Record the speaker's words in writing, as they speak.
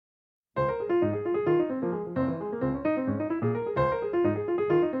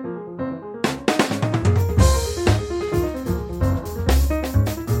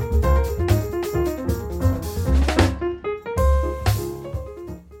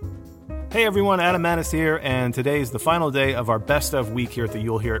Hey everyone, Adam Manis here, and today is the final day of our Best of week here at the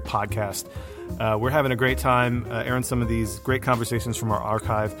You'll Hear It podcast. We're having a great time airing some of these great conversations from our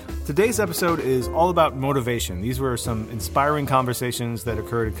archive. Today's episode is all about motivation. These were some inspiring conversations that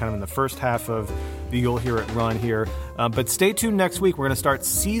occurred kind of in the first half of the You'll Hear It run here. But stay tuned next week. We're going to start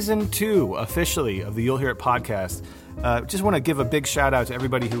season 2 officially of the You'll Hear It podcast. Just want to give a big shout out to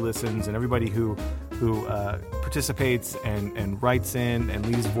everybody who listens and everybody who participates and writes in and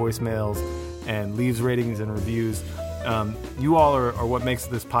leaves voicemails and leaves ratings and reviews. You all are what makes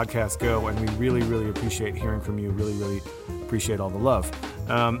this podcast go, and we really, really appreciate hearing from you. Really, really appreciate all the love.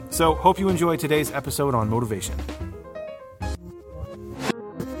 So hope you enjoy today's episode on motivation.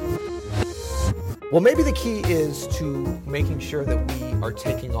 Well, maybe the key is to making sure that we are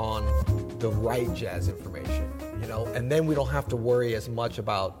taking on the right jazz information, and then we don't have to worry as much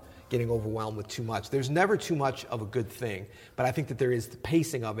about getting overwhelmed with too much. There's never too much of a good thing, but I think that there is the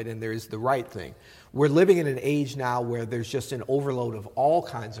pacing of it and there is the right thing. We're living in an age now where there's just an overload of all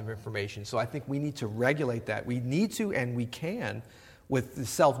kinds of information, so I think we need to regulate that. We need to, and we can, with the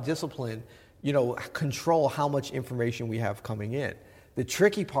self-discipline, control how much information we have coming in. The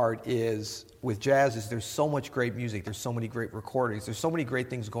tricky part is, with jazz, is there's so much great music, there's so many great recordings, there's so many great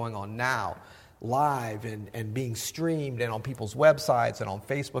things going on now, live and being streamed and on people's websites and on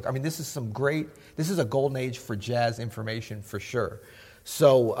Facebook. I mean, this is a golden age for jazz information for sure.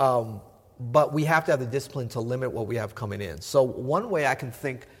 So, but we have to have the discipline to limit what we have coming in. So one way I can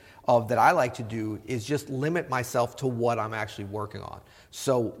think of that I like to do is just limit myself to what I'm actually working on.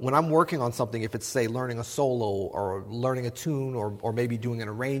 So when I'm working on something, if it's, say, learning a solo or learning a tune or maybe doing an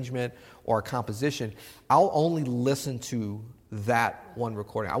arrangement or a composition, I'll only listen to that one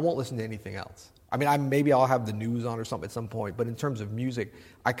recording. I won't listen to anything else. I mean, maybe I'll have the news on or something at some point, but in terms of music,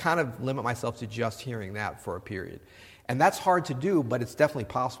 I kind of limit myself to just hearing that for a period. And that's hard to do, but it's definitely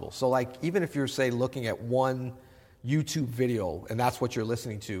possible. So like, even if you're, say, looking at one YouTube video and that's what you're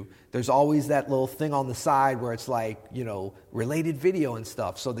listening to, there's always that little thing on the side where it's like, related video and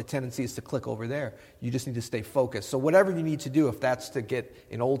stuff. So the tendency is to click over there. You just need to stay focused. So whatever you need to do, if that's to get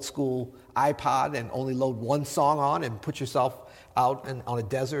an old school iPod and only load one song on and put yourself out on a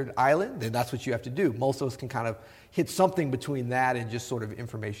desert island, then that's what you have to do. Most of us can kind of hit something between that and just sort of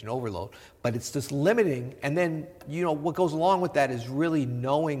information overload. But it's just limiting. And then, what goes along with that is really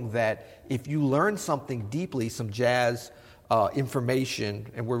knowing that if you learn something deeply, some jazz information,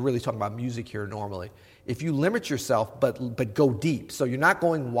 and we're really talking about music here normally, if you limit yourself but go deep, so you're not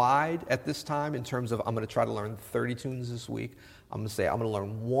going wide at this time in terms of I'm going to try to learn 30 tunes this week. I'm going to say I'm going to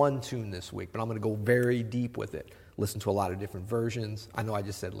learn one tune this week, but I'm going to go very deep with it. Listen to a lot of different versions. I know I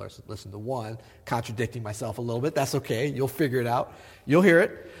just said listen to one, contradicting myself a little bit. That's okay. You'll figure it out. You'll hear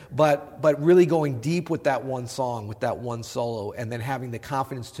it. But really going deep with that one song, with that one solo, and then having the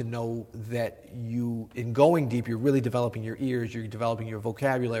confidence to know that in going deep, you're really developing your ears, you're developing your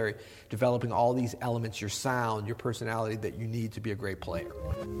vocabulary, developing all these elements, your sound, your personality that you need to be a great player.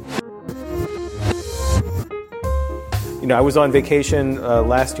 I was on vacation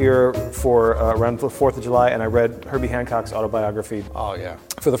last year for around the 4th of July, and I read Herbie Hancock's autobiography. Oh, yeah.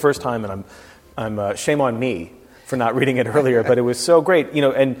 For the first time, and I'm shame on me for not reading it earlier, but it was so great,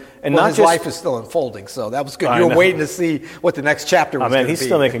 and not his just life is still unfolding, so that was good. You were waiting to see what the next chapter was going to be. He's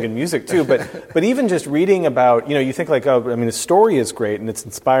still making good music too, but even just reading about, you think like, the story is great and it's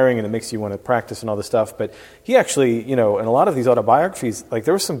inspiring and it makes you want to practice and all this stuff, but he actually, in a lot of these autobiographies, like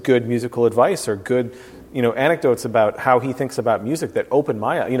there was some good musical advice or good anecdotes about how he thinks about music that opened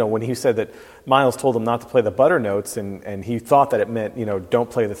my eye. When he said that Miles told him not to play the butter notes, and he thought that it meant, don't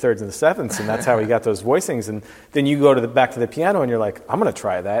play the thirds and the sevenths, and that's how he got those voicings. And then you go back to the piano, and you're like, I'm going to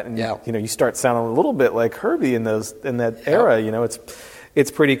try that. And you start sounding a little bit like Herbie in that era.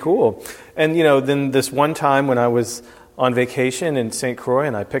 It's pretty cool. And then this one time when I was on vacation in St. Croix,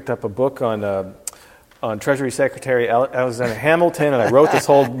 and I picked up a book on Treasury Secretary Alexander Hamilton, and I wrote this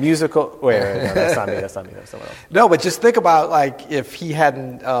whole musical. Wait, no, that's not me. That's someone else. No, but just think about like if he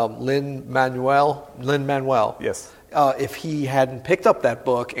hadn't Lin-Manuel. Yes. If he hadn't picked up that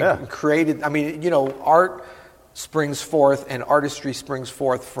book and created. Art springs forth and artistry springs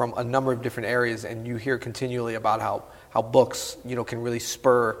forth from a number of different areas, and you hear continually about how books can really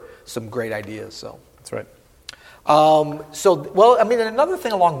spur some great ideas. So that's right. Another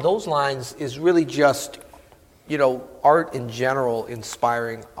thing along those lines is really just, art in general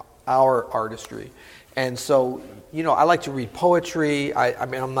inspiring our artistry. And so, I like to read poetry.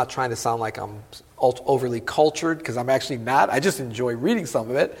 I'm not trying to sound like I'm overly cultured, because I'm actually not. I just enjoy reading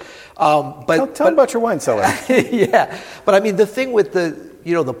some of it. Tell them about your wine cellar. Yeah. But the thing with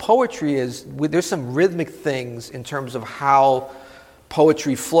the poetry is there's some rhythmic things in terms of how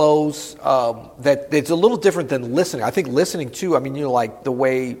poetry flows that it's a little different than listening. I think listening too, I mean, you know, like the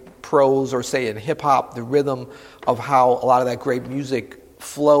way prose or say in hip hop, the rhythm of how a lot of that great music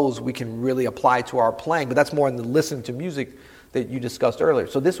flows we can really apply to our playing, but that's more in the listening to music that you discussed earlier.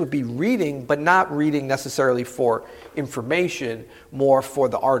 So this would be reading, but not reading necessarily for information, more for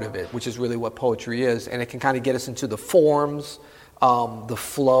the art of it, which is really what poetry is. And it can kind of get us into the forms, the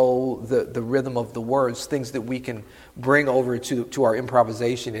flow, the rhythm of the words, things that we can bring over to our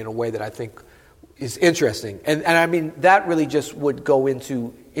improvisation in a way that I think is interesting. And I mean, that really just would go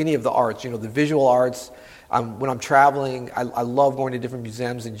into any of the arts, you know, the visual arts. When I'm traveling, I love going to different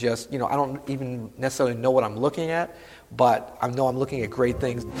museums and just, you know, I don't even necessarily know what I'm looking at, but I know I'm looking at great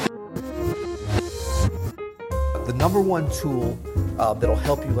things. The number one tool that'll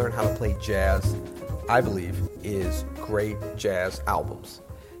help you learn how to play jazz, I believe, is great jazz albums.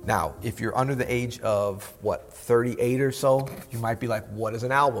 Now, if you're under the age of, 38 or so, you might be like, what is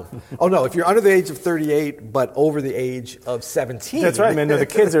an album? Oh, no, if you're under the age of 38 but over the age of 17. That's right, man. No, the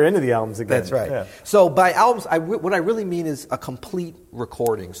kids are into the albums again. That's right. Yeah. So by albums, what I really mean is a complete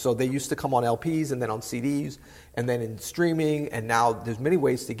recording. So they used to come on LPs and then on CDs and then in streaming, and now there's many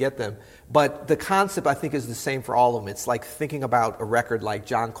ways to get them. But the concept, I think, is the same for all of them. It's like thinking about a record like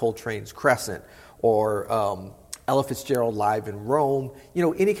John Coltrane's Crescent or Ella Fitzgerald Live in Rome, you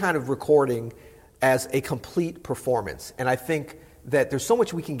know, any kind of recording as a complete performance. And I think that there's so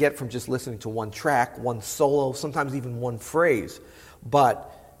much we can get from just listening to one track, one solo, sometimes even one phrase.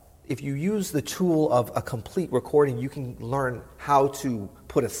 But if you use the tool of a complete recording, you can learn how to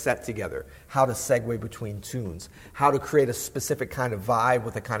put a set together, how to segue between tunes, how to create a specific kind of vibe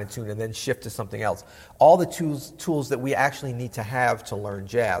with a kind of tune and then shift to something else. All the tools that we actually need to have to learn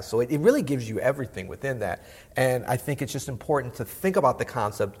jazz. So it really gives you everything within that. And I think it's just important to think about the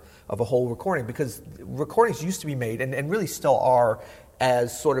concept of a whole recording, because recordings used to be made, and really still are,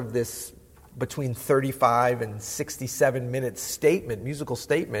 as sort of this between 35 and 67 minute statement, musical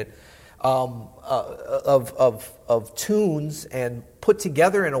statement of tunes, and put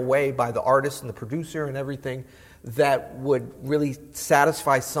together in a way by the artist and the producer and everything that would really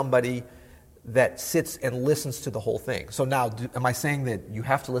satisfy somebody that sits and listens to the whole thing. So now, am I saying that you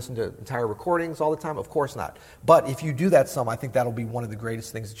have to listen to entire recordings all the time? Of course not. But if you do that some, I think that'll be one of the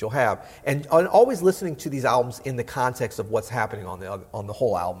greatest things that you'll have. And always listening to these albums in the context of what's happening on the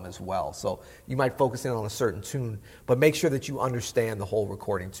whole album as well. So you might focus in on a certain tune, but make sure that you understand the whole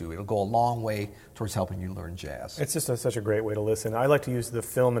recording too. It'll go a long way towards helping you learn jazz. It's just such a great way to listen. I like to use the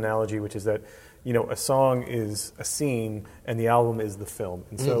film analogy, which is that, you know, a song is a scene and the album is the film.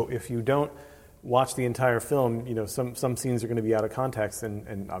 And so if you don't watch the entire film, you know, some scenes are going to be out of context,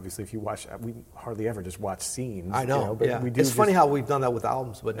 and obviously if you watch, we hardly ever just watch scenes. I know, you know, but yeah. we do. It's funny how we've done that with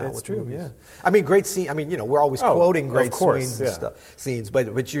albums, but now it's with true, movies. yeah. I mean, great scene. I mean, you know, we're always quoting great course, scenes, scenes,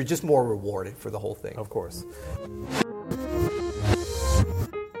 but you're just more rewarded for the whole thing. Of course.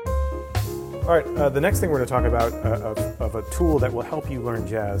 All right, the next thing we're going to talk about of a tool that will help you learn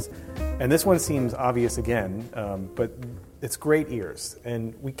jazz, and this one seems obvious again, but it's great ears,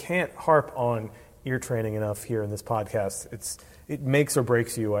 and we can't harp on ear training enough here in this podcast. It makes or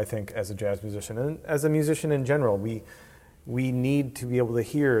breaks you, I think, as a jazz musician, and as a musician in general. We need to be able to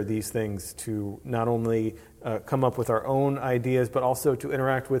hear these things to not only come up with our own ideas, but also to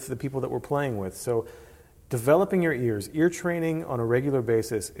interact with the people that we're playing with. So developing your ears, ear training on a regular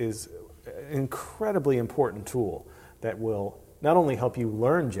basis is an incredibly important tool that will not only help you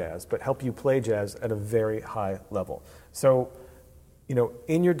learn jazz, but help you play jazz at a very high level. So, you know,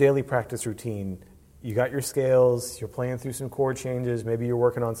 in your daily practice routine, you got your scales, you're playing through some chord changes, maybe you're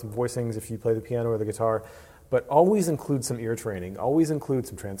working on some voicings if you play the piano or the guitar, but always include some ear training, always include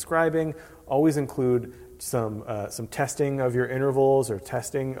some transcribing, always include some testing of your intervals or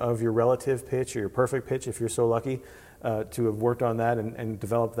testing of your relative pitch or your perfect pitch if you're so lucky to have worked on that and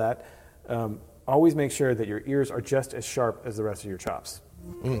developed that. Always make sure that your ears are just as sharp as the rest of your chops.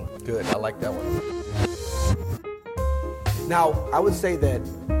 Good, I like that one. Now, I would say that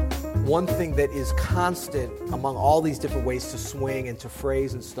one thing that is constant among all these different ways to swing and to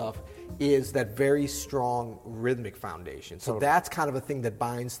phrase and stuff is that very strong rhythmic foundation. So that's kind of a thing that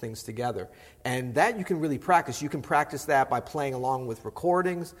binds things together. And that you can really practice. You can practice that by playing along with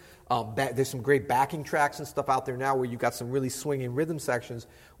recordings. There's some great backing tracks and stuff out there now where you've got some really swinging rhythm sections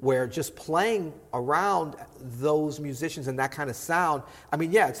where just playing around those musicians and that kind of sound, I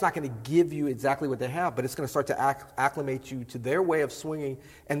mean, yeah, it's not going to give you exactly what they have, but it's going to start to acclimate you to their way of swinging,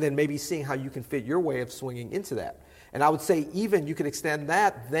 and then maybe seeing how you can fit your way of swinging into that. And I would say even you could extend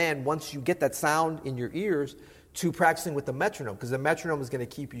that then, once you get that sound in your ears, to practicing with the metronome, because the metronome is going to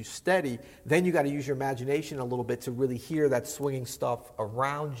keep you steady. Then you got to use your imagination a little bit to really hear that swinging stuff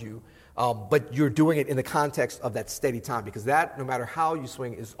around you. But you're doing it in the context of that steady time, because that, no matter how you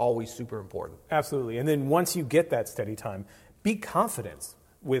swing, is always super important. Absolutely. And then once you get that steady time, be confident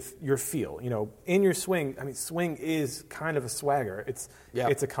with your feel. You know, in your swing, I mean, swing is kind of a swagger. It's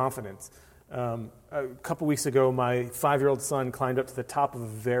a confidence. A couple weeks ago, my 5-year-old son climbed up to the top of a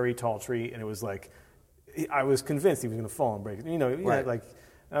very tall tree, and it was like, I was convinced he was going to fall and break it. You know, and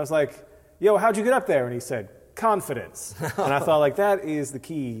I was like, yo, how'd you get up there? And he said, confidence. And I thought, like, that is the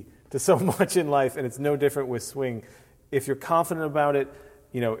key to so much in life, and it's no different with swing. If you're confident about it,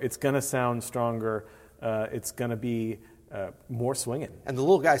 you know, it's going to sound stronger. It's going to be more swinging. And the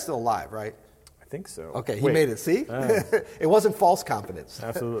little guy's still alive, right? I think so. Okay, he made it. See? It wasn't false confidence.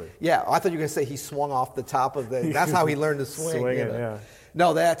 Absolutely. Yeah, I thought you were going to say he swung off the top of the... That's how he learned to swing. Swinging, yeah.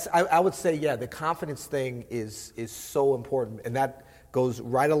 No, I would say, yeah, the confidence thing is so important, and that goes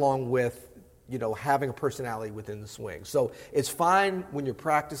right along with, you know, having a personality within the swing. So it's fine when you're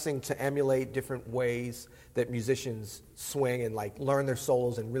practicing to emulate different ways that musicians swing and like learn their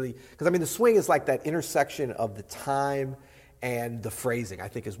solos and really, because I mean the swing is like that intersection of the time and the phrasing, I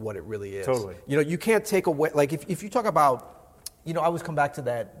think, is what it really is. Totally. You know, you can't take away, like if you talk about, you know, I always come back to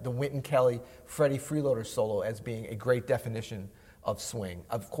the Wynton Kelly, Freddie Freeloader solo as being a great definition of swing.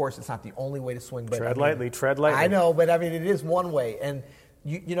 Of course, it's not the only way to swing, but tread lightly. I know, but I mean, it is one way. And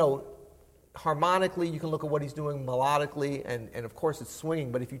you know, harmonically, you can look at what he's doing melodically, and of course it's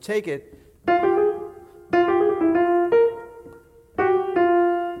swinging, but if you take it,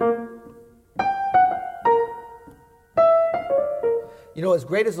 you know, as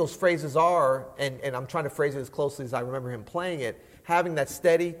great as those phrases are, and I'm trying to phrase it as closely as I remember him playing it, having that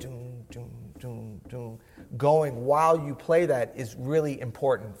steady doom, doom, doom, doom, going while you play that is really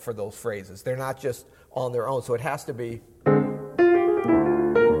important for those phrases. They're not just on their own, so it has to be.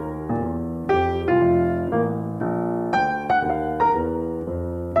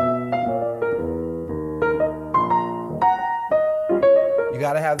 You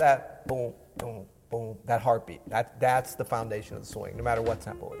got to have that boom, boom, boom, that heartbeat. That's the foundation of the swing, no matter what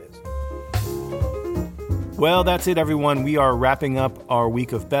tempo it is. Well, that's it, everyone. We are wrapping up our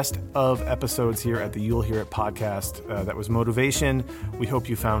week of best of episodes here at the You'll Hear It podcast. That was motivation. We hope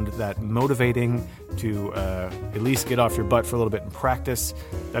you found that motivating to at least get off your butt for a little bit and practice.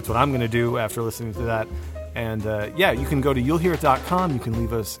 That's what I'm going to do after listening to that. And you can go to you'llhearit.com. You can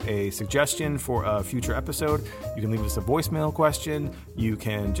leave us a suggestion for a future episode. You can leave us a voicemail question. You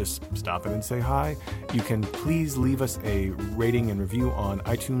can just stop in and say hi. You can please leave us a rating and review on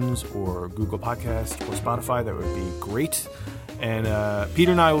iTunes or Google Podcast or Spotify. That would be great. And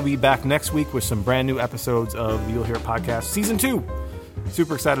Peter and I will be back next week with some brand new episodes of the You'll Hear It podcast, Season 2.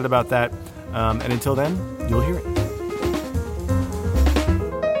 Super excited about that. And until then, you'll hear it.